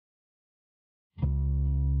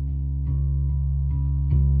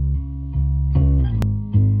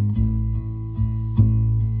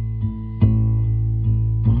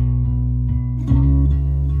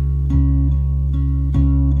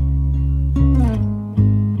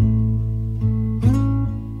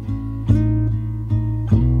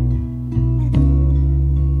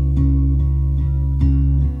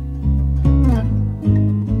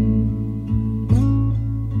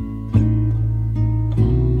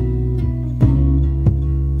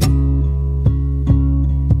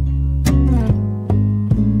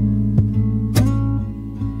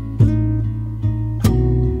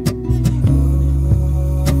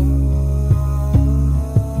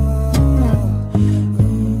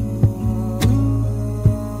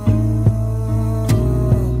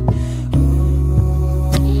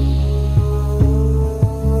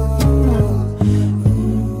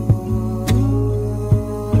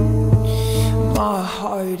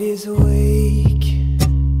heart is weak.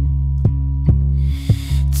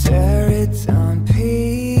 Tear it down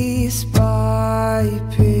piece by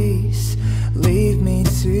piece. Leave me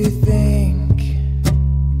to think.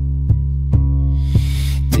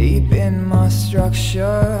 Deep in my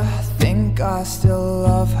structure, think I still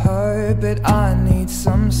love her, but I need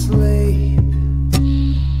some sleep.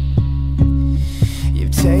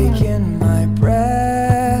 You've taken my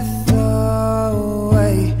breath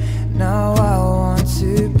away. Now I want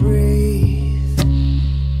to breathe,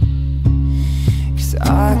 'cause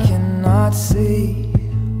I cannot see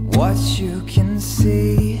what you can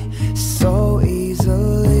see so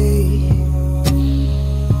easily.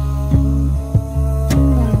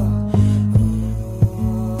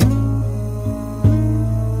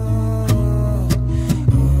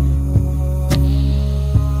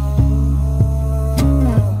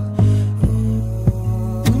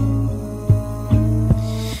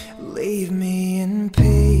 Leave me in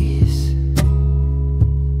peace,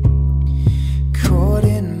 caught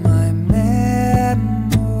in my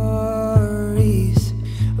memories,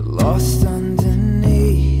 lost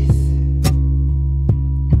underneath.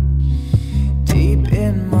 Deep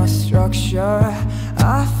in my structure,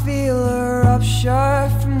 I feel a rupture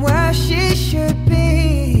from where she should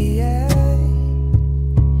be, yeah.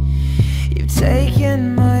 You've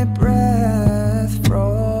taken my breath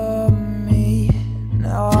from me.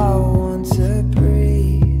 Now I want to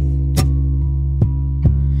breathe,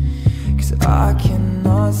 'cause I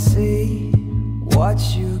cannot see what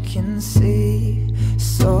you can see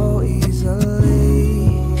so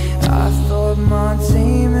easily. I thought my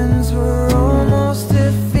demons were almost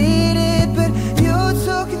defeated, but you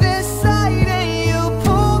took this side and you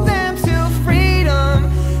pulled them to freedom.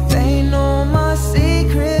 They know my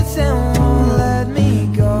secrets and won't let me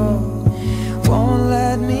go, won't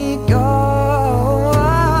let me go.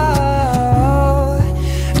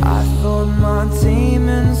 I thought my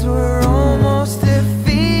demons were almost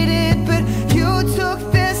defeated, but you took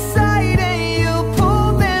this side and you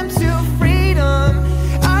pulled them to freedom.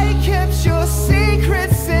 I kept your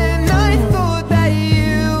secrets and I thought that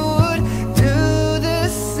you would do the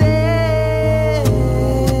same.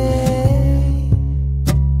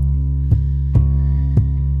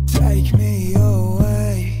 Take me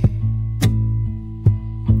away,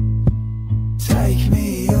 take me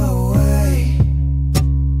away,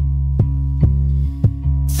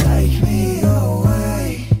 take me away,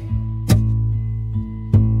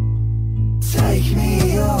 take me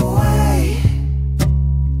away,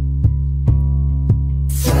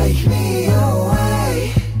 take me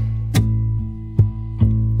away,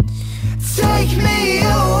 take me